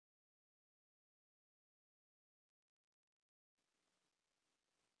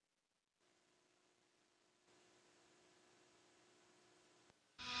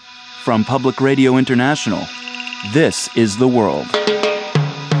From Public Radio International, this is The World.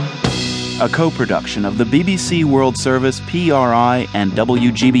 A co-production of the BBC World Service, PRI, and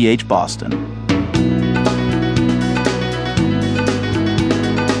WGBH Boston.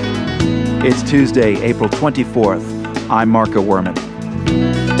 It's Tuesday, April 24th. I'm Marco Werman.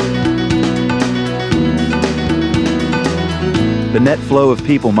 The net flow of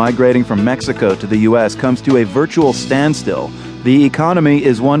people migrating from Mexico to the U.S. comes to a virtual standstill. The economy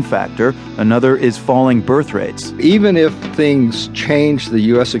is one factor, another is falling birth rates. Even if things changed, the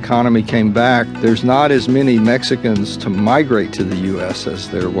U.S. economy came back, there's not as many Mexicans to migrate to the U.S. as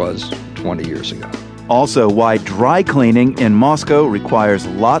there was 20 years ago. Also, why dry cleaning in Moscow requires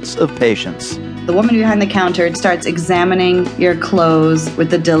lots of patience. The woman behind the counter starts examining your clothes with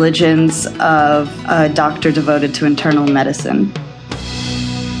the diligence of a doctor devoted to internal medicine.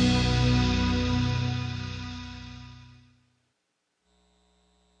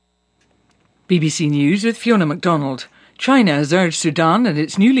 BBC News with Fiona MacDonald. China has urged Sudan and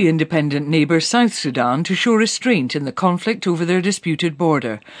its newly independent neighbour South Sudan to show restraint in the conflict over their disputed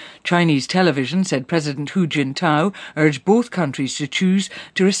border. Chinese television said President Hu Jintao urged both countries to choose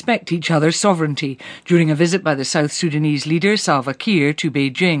to respect each other's sovereignty during a visit by the South Sudanese leader Salva Kiir to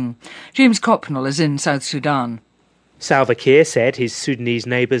Beijing. James Copnell is in South Sudan. Salva Kiir said his Sudanese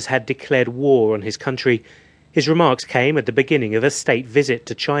neighbours had declared war on his country. His remarks came at the beginning of a state visit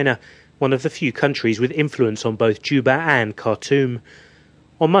to China, one of the few countries with influence on both Juba and Khartoum.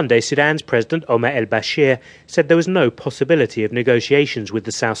 On Monday, Sudan's President Omar el-Bashir said there was no possibility of negotiations with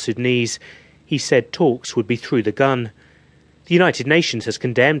the South Sudanese. He said talks would be through the gun. The United Nations has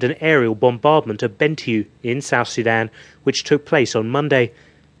condemned an aerial bombardment of Bentiu in South Sudan, which took place on Monday.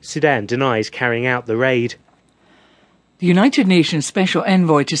 Sudan denies carrying out the raid. The United Nations Special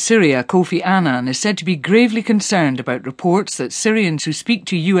Envoy to Syria, Kofi Annan, is said to be gravely concerned about reports that Syrians who speak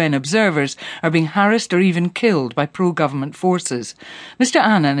to UN observers are being harassed or even killed by pro-government forces. Mr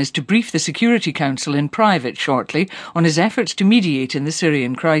Annan is to brief the Security Council in private shortly on his efforts to mediate in the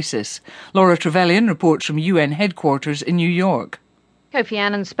Syrian crisis. Laura Trevelyan reports from UN headquarters in New York. Kofi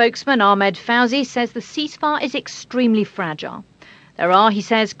Annan's spokesman Ahmed Fauzi says the ceasefire is extremely fragile. There are, he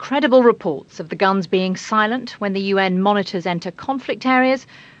says, credible reports of the guns being silent when the UN monitors enter conflict areas,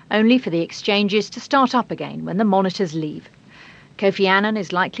 only for the exchanges to start up again when the monitors leave. Kofi Annan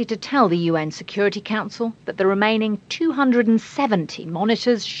is likely to tell the UN Security Council that the remaining 270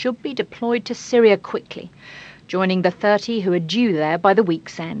 monitors should be deployed to Syria quickly, joining the 30 who are due there by the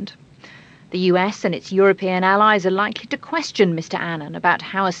week's end. The US and its European allies are likely to question Mr Annan about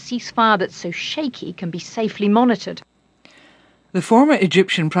how a ceasefire that's so shaky can be safely monitored. The former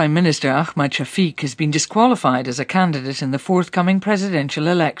Egyptian Prime Minister Ahmed Shafiq has been disqualified as a candidate in the forthcoming presidential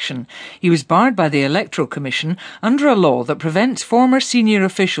election. He was barred by the Electoral Commission under a law that prevents former senior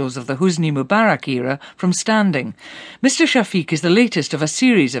officials of the Hosni Mubarak era from standing. Mr Shafiq is the latest of a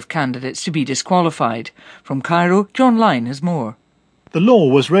series of candidates to be disqualified. From Cairo, John Lyne has more. The law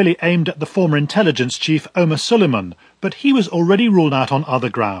was really aimed at the former intelligence chief Omar Suleiman, but he was already ruled out on other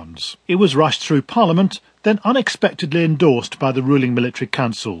grounds. It was rushed through Parliament, then unexpectedly endorsed by the ruling military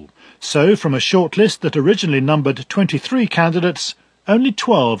council. So, from a shortlist that originally numbered 23 candidates, only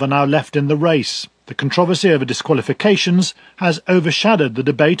 12 are now left in the race. The controversy over disqualifications has overshadowed the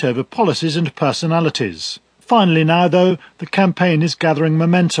debate over policies and personalities. Finally now, though, the campaign is gathering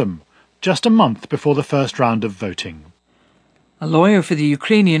momentum, just a month before the first round of voting. A lawyer for the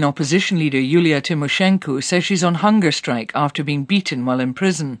Ukrainian opposition leader Yulia Tymoshenko says she's on hunger strike after being beaten while in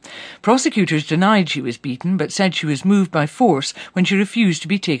prison. Prosecutors denied she was beaten but said she was moved by force when she refused to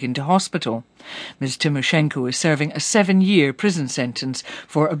be taken to hospital. Ms Tymoshenko is serving a 7-year prison sentence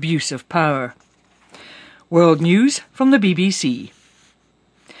for abuse of power. World News from the BBC.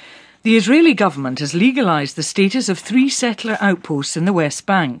 The Israeli government has legalised the status of 3 settler outposts in the West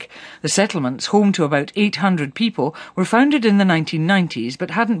Bank. The settlements, home to about 800 people, were founded in the 1990s but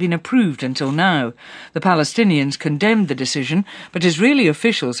hadn't been approved until now. The Palestinians condemned the decision, but Israeli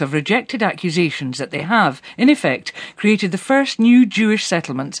officials have rejected accusations that they have, in effect, created the first new Jewish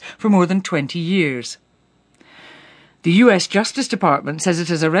settlements for more than 20 years. The US Justice Department says it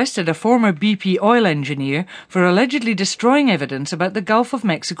has arrested a former BP oil engineer for allegedly destroying evidence about the Gulf of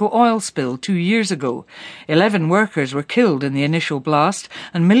Mexico oil spill 2 years ago. 11 workers were killed in the initial blast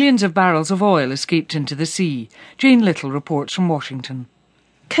and millions of barrels of oil escaped into the sea. Jane Little reports from Washington.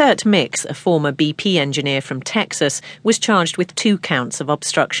 Kurt Mix, a former BP engineer from Texas, was charged with 2 counts of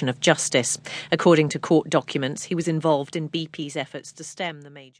obstruction of justice. According to court documents, he was involved in BP's efforts to stem the major